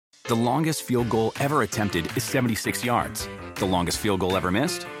The longest field goal ever attempted is 76 yards. The longest field goal ever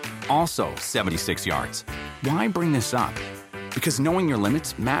missed? Also 76 yards. Why bring this up? Because knowing your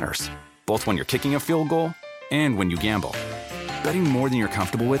limits matters, both when you're kicking a field goal and when you gamble. Betting more than you're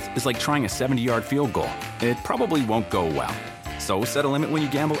comfortable with is like trying a 70-yard field goal. It probably won't go well. So set a limit when you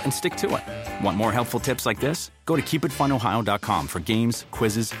gamble and stick to it. Want more helpful tips like this? Go to keepitfunohio.com for games,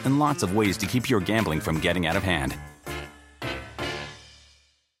 quizzes, and lots of ways to keep your gambling from getting out of hand.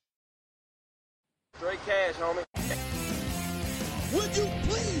 Straight cash, homie. Would you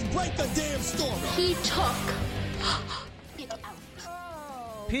please break the damn story? He took it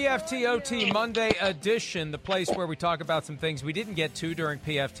out. PFTOT Monday edition, the place where we talk about some things we didn't get to during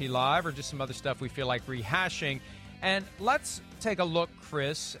PFT Live or just some other stuff we feel like rehashing. And let's take a look,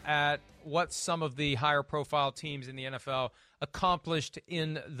 Chris, at what some of the higher profile teams in the NFL accomplished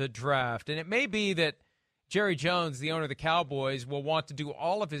in the draft. And it may be that Jerry Jones, the owner of the Cowboys, will want to do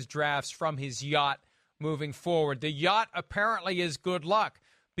all of his drafts from his yacht moving forward. The yacht apparently is good luck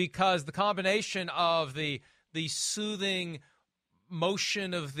because the combination of the soothing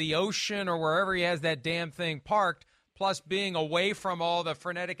motion of the ocean or wherever he has that damn thing parked, plus being away from all the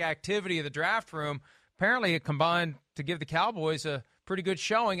frenetic activity of the draft room, apparently it combined to give the Cowboys a pretty good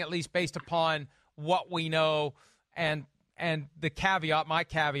showing, at least based upon what we know and the caveat, my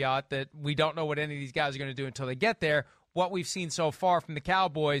caveat, that we don't know what any of these guys are going to do until they get there. What we've seen so far from the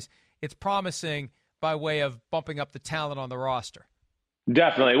Cowboys, it's promising by way of bumping up the talent on the roster.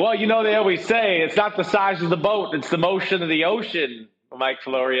 Definitely. Well, they always say it's not the size of the boat, it's the motion of the ocean, Mike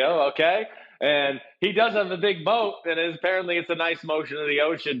Florio, okay? And he does have a big boat, and apparently it's a nice motion of the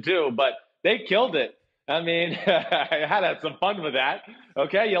ocean too, but they killed it. I mean, I had some fun with that.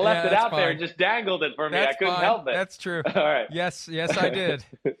 Okay, you left it out there and just dangled it for me. I couldn't help it. That's true. All right. Yes, I did.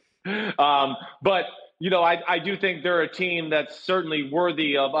 But, I do think they're a team that's certainly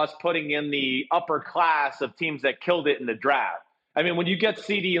worthy of us putting in the upper class of teams that killed it in the draft. I mean, when you get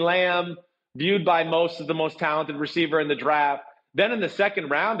CeeDee Lamb, viewed by most as the most talented receiver in the draft, then in the second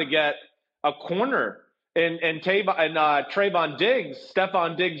round to get a corner and Trayvon Diggs,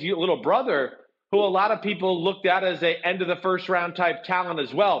 Stephon Diggs' little brother, who a lot of people looked at as a end of the first round type talent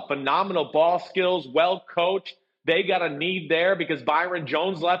as well. Phenomenal ball skills, well coached. They got a need there because Byron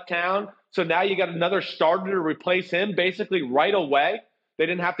Jones left town. So now you got another starter to replace him basically right away. They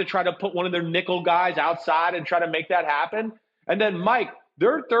didn't have to try to put one of their nickel guys outside and try to make that happen. And then Mike,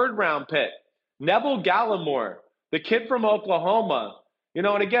 their third round pick, Neville Gallimore, the kid from Oklahoma. And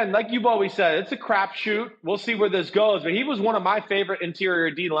again, like you've always said, it's a crapshoot. We'll see where this goes. But he was one of my favorite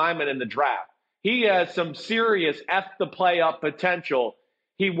interior D linemen in the draft. He has some serious the play up potential.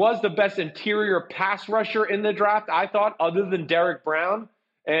 He was the best interior pass rusher in the draft, I thought, other than Derek Brown.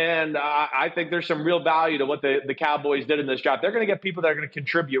 And I think there's some real value to what the Cowboys did in this draft. They're going to get people that are going to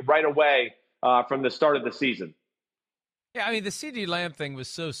contribute right away from the start of the season. Yeah, I mean, the CeeDee Lamb thing was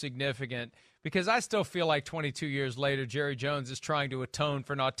so significant because I still feel like 22 years later, Jerry Jones is trying to atone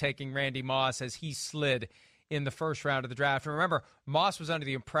for not taking Randy Moss as he slid in the first round of the draft. And remember, Moss was under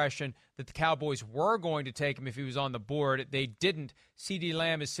the impression that the Cowboys were going to take him if he was on the board. They didn't. CeeDee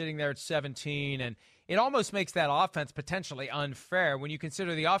Lamb is sitting there at 17, and it almost makes that offense potentially unfair when you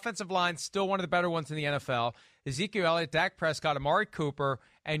consider the offensive line still one of the better ones in the NFL. Ezekiel Elliott, Dak Prescott, Amari Cooper,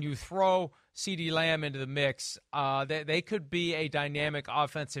 and you throw CeeDee Lamb into the mix. They could be a dynamic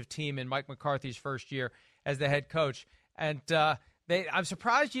offensive team in Mike McCarthy's first year as the head coach. And I'm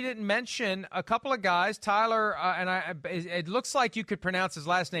surprised you didn't mention a couple of guys, Tyler, it looks like you could pronounce his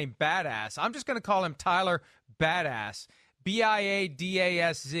last name Badass. I'm just going to call him Tyler Badass,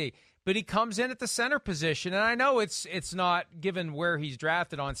 Biadasz. But he comes in at the center position, and I know it's not, given where he's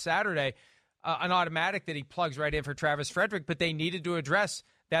drafted on Saturday, an automatic that he plugs right in for Travis Frederick, but they needed to address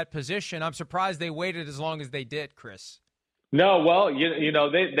that position. I'm surprised they waited as long as they did, Chris. No, well,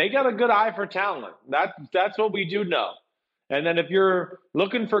 they got a good eye for talent. That's what we do know. And then if you're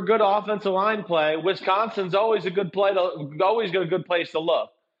looking for good offensive line play, Wisconsin's always a good place to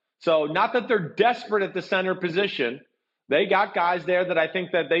look. So not that they're desperate at the center position. They got guys there that I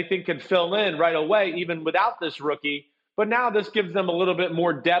think that they think can fill in right away, even without this rookie. But now this gives them a little bit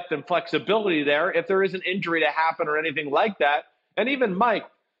more depth and flexibility there if there is an injury to happen or anything like that. And even Mike,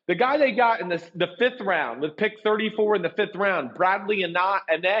 the guy they got in the fifth round with pick 34 in the fifth round, Bradley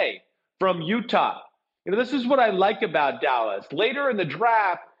Anae from Utah. This is what I like about Dallas. Later in the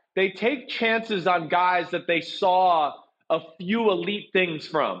draft, they take chances on guys that they saw a few elite things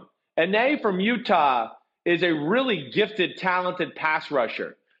from. Anae from Utah is a really gifted, talented pass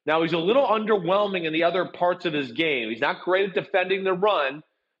rusher. Now, he's a little underwhelming in the other parts of his game. He's not great at defending the run,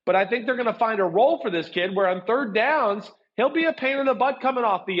 but I think they're going to find a role for this kid where on third downs, he'll be a pain in the butt coming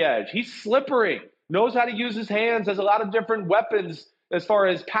off the edge. He's slippery, knows how to use his hands, has a lot of different weapons as far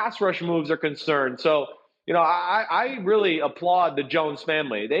as pass rush moves are concerned. So, I really applaud the Jones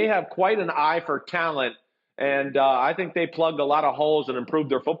family. They have quite an eye for talent, and I think they plugged a lot of holes and improved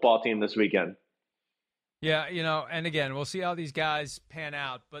their football team this weekend. Yeah, and again, we'll see how these guys pan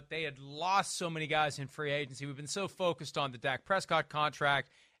out, but they had lost so many guys in free agency. We've been so focused on the Dak Prescott contract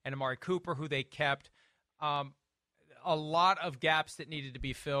and Amari Cooper, who they kept. A lot of gaps that needed to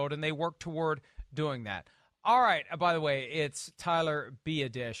be filled, and they worked toward doing that. All right, by the way, it's Tyler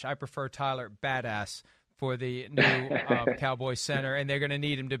Biadasz. I prefer Tyler Badass for the new Cowboys center, and they're going to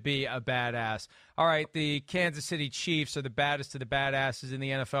need him to be a badass. All right, the Kansas City Chiefs are the baddest of the badasses in the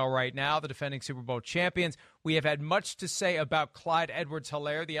NFL right now, the defending Super Bowl champions. We have had much to say about Clyde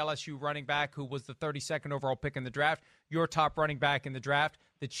Edwards-Helaire, the LSU running back who was the 32nd overall pick in the draft, your top running back in the draft.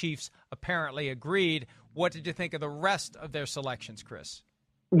 The Chiefs apparently agreed. What did you think of the rest of their selections, Chris?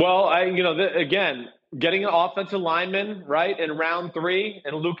 Well, again, getting an offensive lineman, right, in round 3,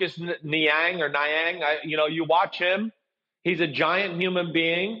 and Lucas Niang, you watch him. He's a giant human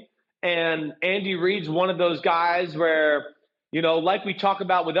being. And Andy Reid's one of those guys where, like we talk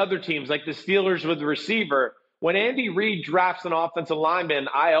about with other teams, like the Steelers with the receiver, when Andy Reid drafts an offensive lineman,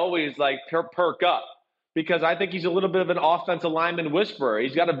 I always perk up because I think he's a little bit of an offensive lineman whisperer.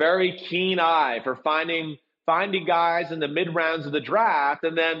 He's got a very keen eye for finding guys in the mid rounds of the draft,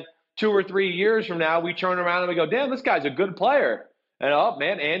 and then 2 or 3 years from now, we turn around and we go, damn, this guy's a good player. And, oh,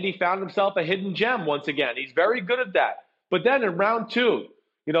 man, Andy found himself a hidden gem once again. He's very good at that. But then in round 2,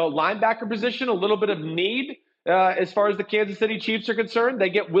 linebacker position, a little bit of need as far as the Kansas City Chiefs are concerned. They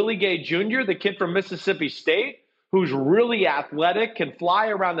get Willie Gay Jr., the kid from Mississippi State, who's really athletic, can fly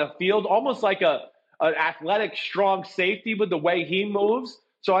around the field, almost like an athletic, strong safety with the way he moves.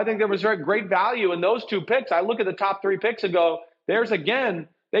 So I think there was very great value in those 2 picks. I look at the top 3 picks and go, there's again,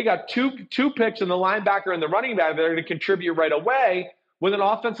 they got two picks in the linebacker and the running back that are going to contribute right away with an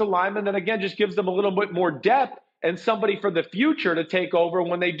offensive lineman that, again, just gives them a little bit more depth and somebody for the future to take over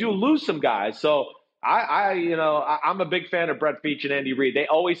when they do lose some guys. So I'm a big fan of Brett Veach and Andy Reid. They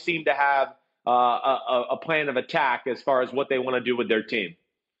always seem to have a plan of attack as far as what they want to do with their team.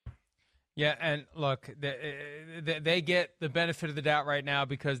 Yeah, and look, they get the benefit of the doubt right now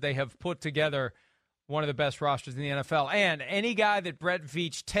because they have put together one of the best rosters in the NFL. And any guy that Brett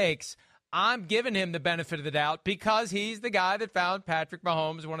Veach takes, I'm giving him the benefit of the doubt because he's the guy that found Patrick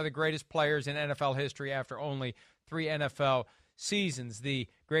Mahomes, one of the greatest players in NFL history after only 3 NFL seasons, the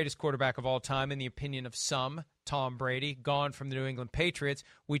greatest quarterback of all time in the opinion of some, Tom Brady, gone from the New England Patriots.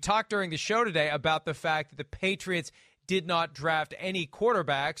 We talked during the show today about the fact that the Patriots did not draft any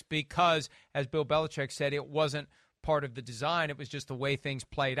quarterbacks because, as Bill Belichick said, it wasn't part of the design. It was just the way things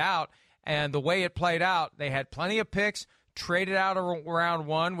played out. And the way it played out, they had plenty of picks, traded out round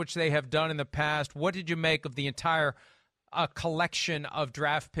 1, which they have done in the past. What did you make of the entire collection of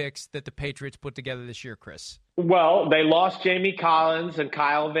draft picks that the Patriots put together this year, Chris? Well, they lost Jamie Collins and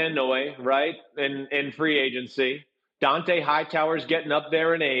Kyle Van Noy, right, in free agency. Dante Hightower's getting up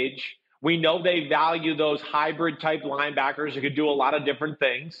there in age. We know they value those hybrid-type linebackers who could do a lot of different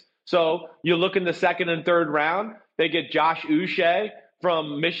things. So you look in the 2nd and 3rd round, they get Josh Uche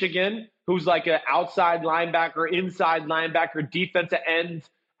from Michigan, who's like an outside linebacker, inside linebacker, defensive end,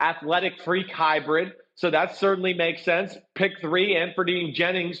 athletic freak hybrid. So that certainly makes sense. Pick 3, Anfernee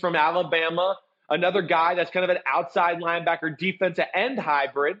Jennings from Alabama, another guy that's kind of an outside linebacker, defensive end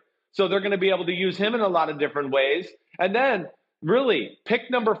hybrid. So they're going to be able to use him in a lot of different ways. And then really,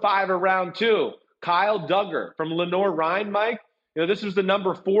 pick number 5 of round 2, Kyle Duggar from Lenoir-Rhyne, Mike. This was the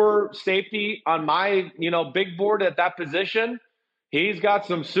number 4 safety on my, big board at that position. He's got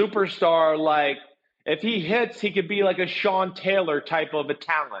some superstar, if he hits, he could be like a Sean Taylor type of a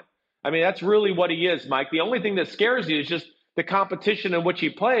talent. I mean, that's really what he is, Mike. The only thing that scares you is just the competition in which he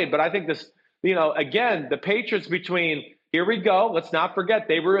played. But I think this, again, the Patriots here we go. Let's not forget,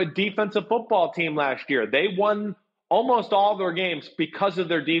 they were a defensive football team last year. They won almost all their games because of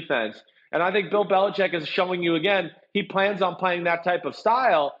their defense. And I think Bill Belichick is showing you again, he plans on playing that type of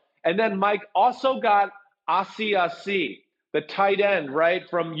style. And then Mike also got Asiasi, the tight end, right,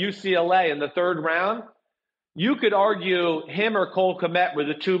 from UCLA in the 3rd round. You could argue him or Cole Kmet were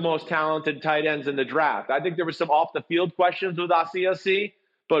the 2 most talented tight ends in the draft. I think there were some off-the-field questions with Asiasi,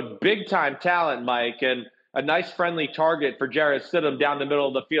 but big-time talent, Mike, and a nice friendly target for Jarrett Stidham down the middle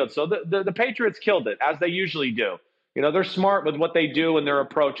of the field. So the Patriots killed it, as they usually do. They're smart with what they do and their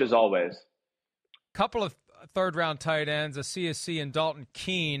approach as always. Couple of 3rd-round tight ends, Asiasi and Dalton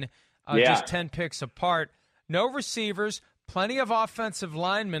Keene, just 10 picks apart. No receivers, plenty of offensive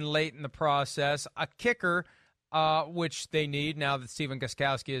linemen late in the process, a kicker, which they need now that Stephen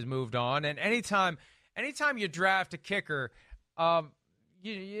Gostkowski has moved on. And anytime you draft a kicker,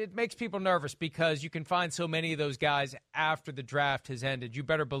 it makes people nervous because you can find so many of those guys after the draft has ended. You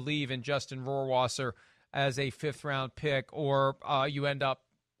better believe in Justin Rohrwasser as a fifth-round pick, or you end up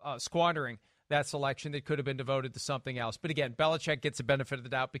squandering that selection that could have been devoted to something else. But again, Belichick gets the benefit of the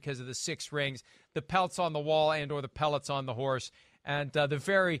doubt because of the 6 rings, the pelts on the wall and or the pellets on the horse, and the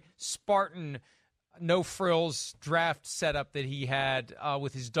very Spartan, no-frills draft setup that he had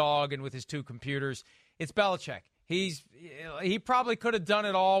with his dog and with his 2 computers. It's Belichick. He probably could have done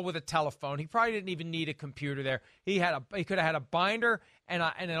it all with a telephone. He probably didn't even need a computer there. He could have had a binder and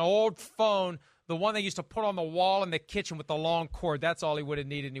an old phone, the one they used to put on the wall in the kitchen with the long cord. That's all he would have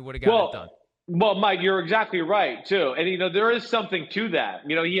needed, and he would have got it done. Well, Mike, you're exactly right, too. And, there is something to that.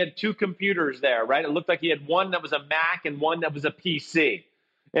 He had 2 computers there, right? It looked like he had one that was a Mac and one that was a PC.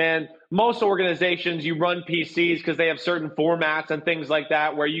 And most organizations, you run PCs because they have certain formats and things like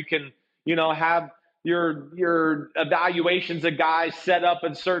that where you can, have your evaluations of guys set up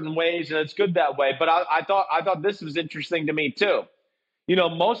in certain ways, and it's good that way. But I thought this was interesting to me, too.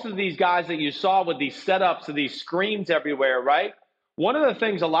 Most of these guys that you saw with these setups of these screens everywhere, right? One of the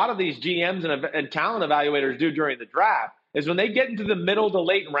things a lot of these GMs and talent evaluators do during the draft is when they get into the middle to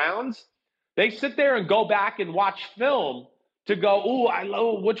late rounds, they sit there and go back and watch film to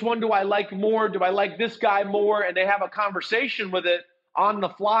go, which one do I like more? Do I like this guy more? And they have a conversation with it on the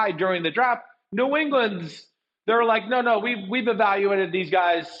fly during the draft. New England's, they're like, no, we've evaluated these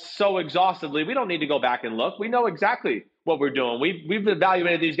guys so exhaustively. We don't need to go back and look. We know exactly what we're doing. We've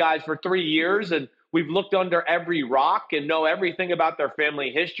evaluated these guys for 3 years, and we've looked under every rock and know everything about their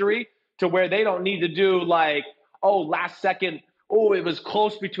family history to where they don't need to do last second, it was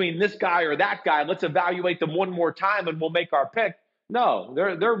close between this guy or that guy. Let's evaluate them one more time and we'll make our pick. No,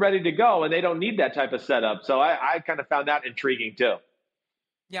 they're ready to go, and they don't need that type of setup. So I kind of found that intriguing too.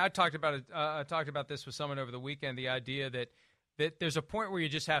 Yeah, I talked about it. I talked about this with someone over the weekend. The idea that there's a point where you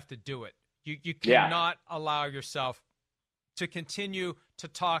just have to do it. You cannot allow yourself to continue to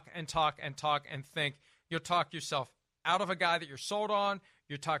talk and think. You'll talk yourself out of a guy that you're sold on.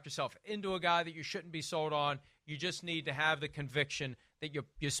 You talk yourself into a guy that you shouldn't be sold on. You just need to have the conviction that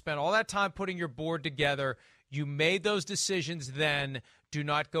you spent all that time putting your board together. You made those decisions then. Do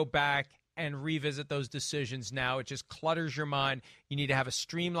not go back and revisit those decisions now. It just clutters your mind. You need to have a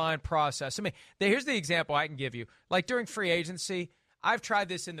streamlined process. Here's the example I can give you. Like during free agency, I've tried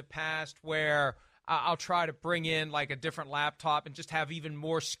this in the past where I'll try to bring in like a different laptop and just have even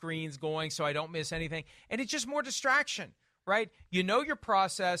more screens going so I don't miss anything. And it's just more distraction, right? You know your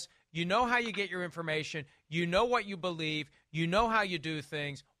process. You know how you get your information. You know what you believe. You know how you do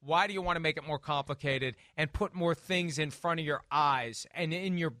things. Why do you want to make it more complicated and put more things in front of your eyes and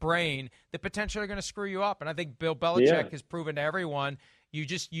in your brain that potentially are going to screw you up? And I think Bill Belichick has proven to everyone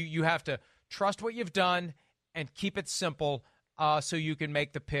you have to trust what you've done and keep it simple so you can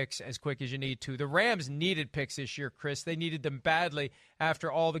make the picks as quick as you need to. The Rams needed picks this year, Chris. They needed them badly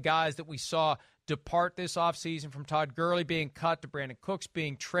after all the guys that we saw depart this offseason, from Todd Gurley being cut to Brandon Cooks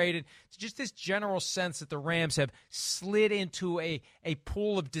being traded. It's just this general sense that the Rams have slid into a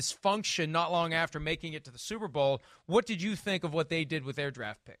pool of dysfunction not long after making it to the Super Bowl. What did you think of what they did with their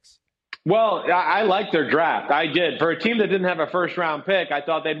draft picks? Well, I like their draft. I did. For a team that didn't have a first-round pick, I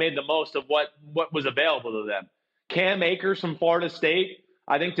thought they made the most of what was available to them. Cam Akers from Florida State,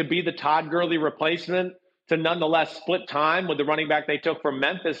 I think, to be the Todd Gurley replacement, to nonetheless split time with the running back they took from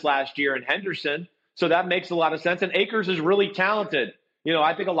Memphis last year in Henderson. So that makes a lot of sense. And Akers is really talented.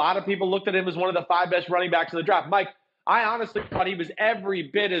 I think a lot of people looked at him as one of the 5 best running backs in the draft. Mike, I honestly thought he was every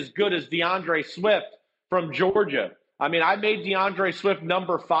bit as good as DeAndre Swift from Georgia. I made DeAndre Swift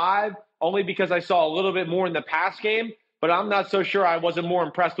number 5 only because I saw a little bit more in the pass game, but I'm not so sure I wasn't more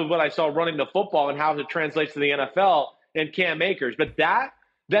impressed with what I saw running the football and how it translates to the NFL and Cam Akers. But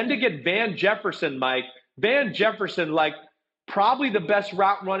then to get Van Jefferson, Mike, Van Jefferson, probably the best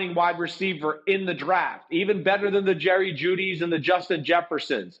route running wide receiver in the draft, even better than the Jerry Judys and the Justin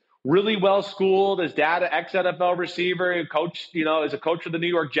Jeffersons. Really well schooled. His dad, an ex-NFL receiver, coach, is a coach for the New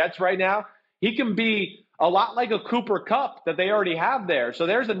York Jets right now. He can be a lot like a Cooper Kupp that they already have there. So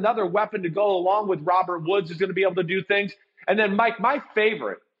there's another weapon to go along with Robert Woods, who's going to be able to do things. And then, Mike, my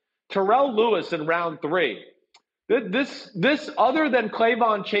favorite, Terrell Lewis in round 3. This other than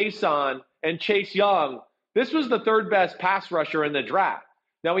Clavon Chason and Chase Young, this was the 3rd best pass rusher in the draft.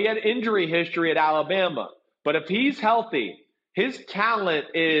 Now, he had injury history at Alabama, but if he's healthy, his talent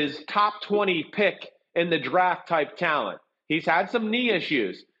is top 20 pick in the draft type talent. He's had some knee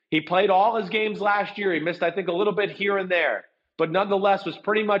issues. He played all his games last year. He missed, I think, a little bit here and there, but nonetheless was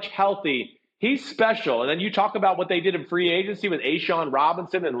pretty much healthy He's special. And then you talk about what they did in free agency with Ashawn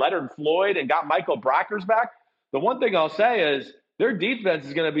Robinson and Leonard Floyd and got Michael Brackers back. The one thing I'll say is their defense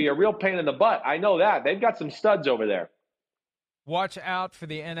is going to be a real pain in the butt. I know that. They've got some studs over there. Watch out for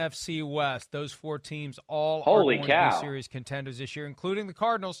the NFC West. Those 4 teams all Holy are going cow. to be series contenders this year, including the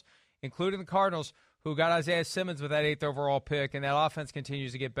Cardinals, who got Isaiah Simmons with that 8th overall pick, and that offense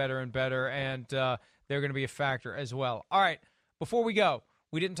continues to get better and better, and they're going to be a factor as well. All right, before we go,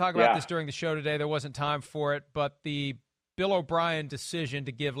 we didn't talk about this during the show today. There wasn't time for it, but the Bill O'Brien decision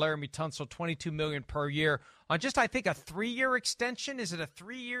to give Laremy Tunsil $22 million per year on just, I think, a 3-year extension. Is it a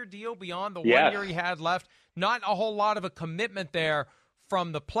 3-year deal beyond the 1 year he had left? Not a whole lot of a commitment there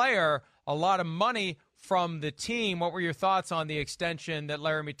from the player, a lot of money from the team. What were your thoughts on the extension that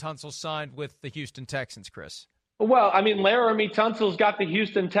Laremy Tunsil signed with the Houston Texans, Chris? Well, I mean, Laremy Tunsil's got the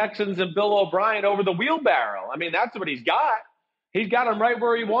Houston Texans and Bill O'Brien over the wheelbarrow. I mean, that's what he's got. He's got him right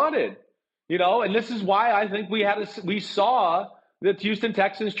where he wanted, and this is why I think we saw the Houston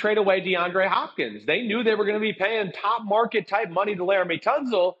Texans trade away DeAndre Hopkins. They knew they were going to be paying top market type money to Laremy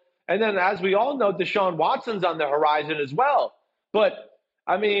Tunsil. And then, as we all know, Deshaun Watson's on the horizon as well. But,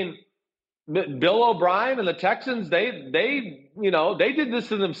 I mean, Bill O'Brien and the Texans, they did this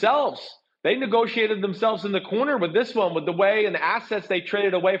to themselves. They negotiated themselves in the corner with this one, with the way and the assets they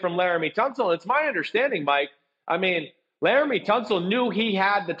traded away from Laremy Tunsil. It's my understanding, Mike. I mean, Laremy Tunsil knew he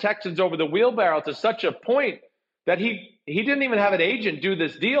had the Texans over the wheelbarrow to such a point that he didn't even have an agent do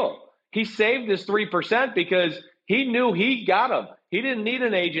this deal. He saved his 3% because he knew he got him. He didn't need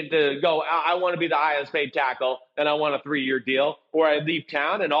an agent to go, I want to be the highest paid tackle and I want a 3-year deal, or I leave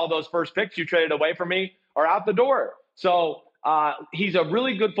town and all those first picks you traded away from me are out the door. So he's a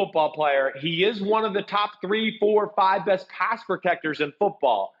really good football player. He is one of the top 3, 4, 5 best pass protectors in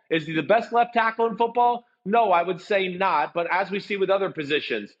football. Is he the best left tackle in football? No, I would say not. But as we see with other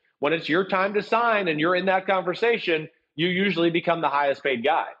positions, when it's your time to sign and you're in that conversation, you usually become the highest paid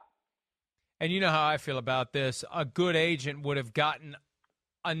guy. And you know how I feel about this. A good agent would have gotten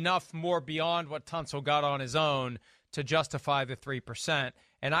enough more beyond what Tunsil got on his own to justify the 3%.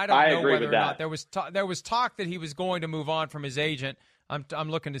 And I don't know whether or not there was talk that he was going to move on from his agent. I'm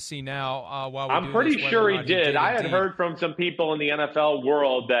looking to see now while we I'm pretty sure he did. I had heard from some people in the NFL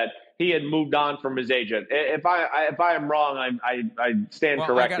world that he had moved on from his agent. If I am wrong, I stand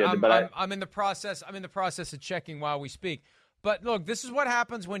corrected. I'm in the process. I'm in the process of checking while we speak. But look, this is what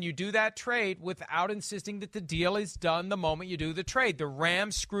happens when you do that trade without insisting that the deal is done the moment you do the trade. The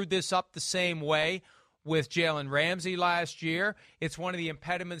Rams screwed this up the same way with Jalen Ramsey last year. It's one of the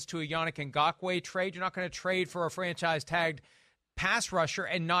impediments to a Yannick Ngakoue trade. You're not going to trade for a franchise-tagged pass rusher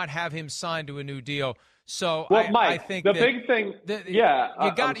and not have him signed to a new deal. So Mike, I think the big thing,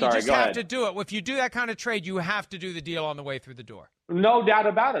 you just have to do it. If you do that kind of trade, you have to do the deal on the way through the door. No doubt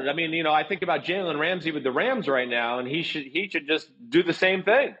about it. I mean, I think about Jalen Ramsey with the Rams right now, and he should just do the same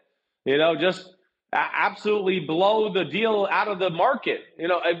thing. Just absolutely blow the deal out of the market.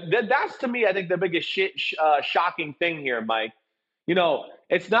 That's to me, I think, the biggest shocking thing here, Mike.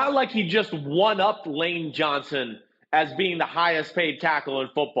 It's not like he just one-upped Lane Johnson as being the highest paid tackle in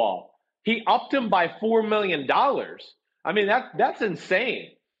football. He upped him by $4 million. I mean, that's insane.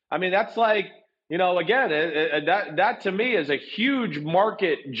 I mean, that's like, again, that to me is a huge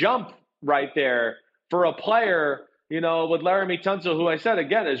market jump right there for a player, with Laremy Tunsil, who I said,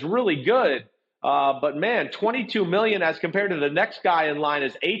 again, is really good. But, man, $22 million as compared to the next guy in line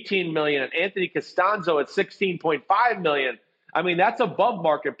is $18 million, and Anthony Costanzo at $16.5 million. I mean, that's above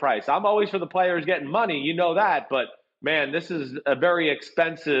market price. I'm always for the players getting money. That. But, man, this is a very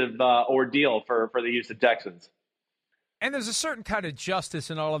expensive ordeal for the Houston Texans. And there's a certain kind of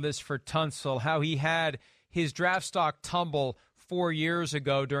justice in all of this for Tunsil, how he had his draft stock tumble 4 years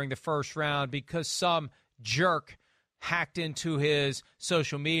ago during the first round because some jerk hacked into his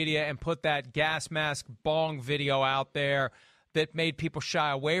social media and put that gas mask bong video out there that made people shy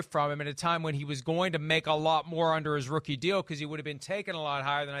away from him at a time when he was going to make a lot more under his rookie deal because he would have been taken a lot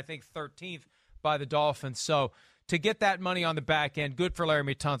higher than, I think, 13th by the Dolphins. So to get that money on the back end, good for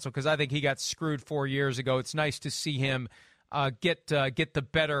Laremy Tunsil because I think he got screwed 4 years ago. It's nice to see him get the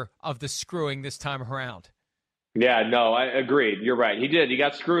better of the screwing this time around. Yeah, no, I agreed. You're right. He did. He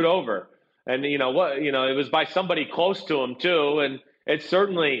got screwed over. And it was by somebody close to him too. And it's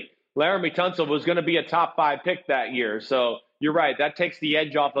certainly Laremy Tunsil was going to be a top 5 pick that year. So you're right. That takes the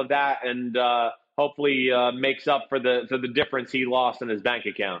edge off of that and hopefully makes up for the difference he lost in his bank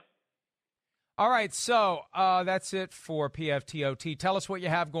account. All right, so that's it for PFTOT. Tell us what you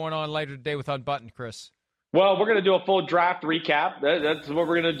have going on later today with Unbuttoned, Chris. Well, we're going to do a full draft recap. That's what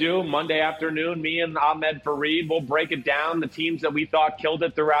we're going to do Monday afternoon. Me and Ahmed Fareed will break it down, the teams that we thought killed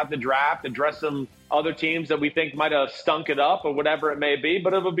it throughout the draft, address some other teams that we think might have stunk it up or whatever it may be.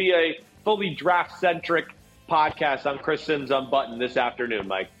 But it will be a fully draft-centric podcast on Chris Sims Unbuttoned this afternoon,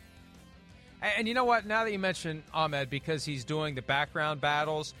 Mike. And you know what? Now that you mention Ahmed, because he's doing the background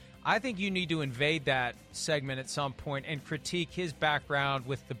battles, I think you need to invade that segment at some point and critique his background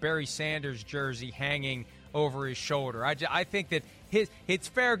with the Barry Sanders jersey hanging over his shoulder. I think that it's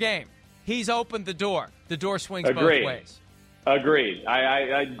fair game. He's opened the door. The door swings both ways. Agreed.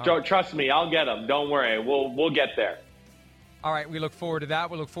 I don't trust me. I'll get him. Don't worry. We'll get there. All right. We look forward to that.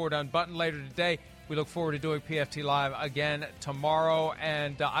 We look forward to Unbuttoned later today. We look forward to doing PFT Live again tomorrow,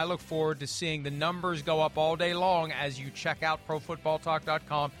 and I look forward to seeing the numbers go up all day long as you check out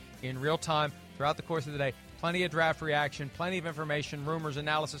ProFootballTalk.com in real time throughout the course of the day. Plenty of draft reaction, plenty of information, rumors,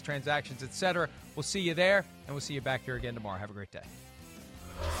 analysis, transactions, etc. We'll see you there, and we'll see you back here again tomorrow. Have a great day.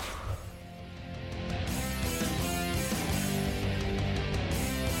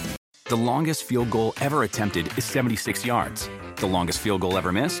 The longest field goal ever attempted is 76 yards. The longest field goal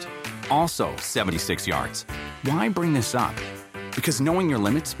ever missed? Also 76 yards. Why bring this up? Because knowing your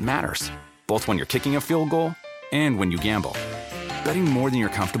limits matters, both when you're kicking a field goal and when you gamble. Betting more than you're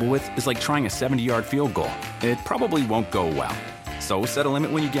comfortable with is like trying a 70-yard field goal. It probably won't go well. So set a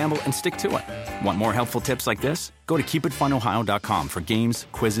limit when you gamble and stick to it. Want more helpful tips like this? Go to keepitfunohio.com for games,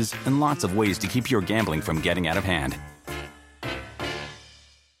 quizzes, and lots of ways to keep your gambling from getting out of hand.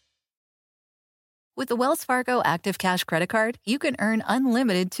 With the Wells Fargo Active Cash Credit Card, you can earn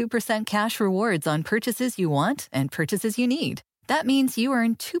unlimited 2% cash rewards on purchases you want and purchases you need. That means you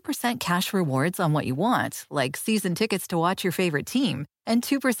earn 2% cash rewards on what you want, like season tickets to watch your favorite team, and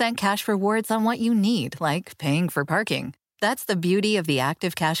 2% cash rewards on what you need, like paying for parking. That's the beauty of the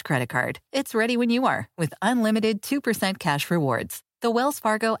Active Cash Credit Card. It's ready when you are, with unlimited 2% cash rewards. The Wells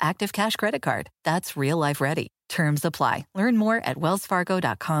Fargo Active Cash Credit Card. That's real life ready. Terms apply. Learn more at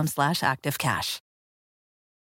wellsfargo.com/activecash.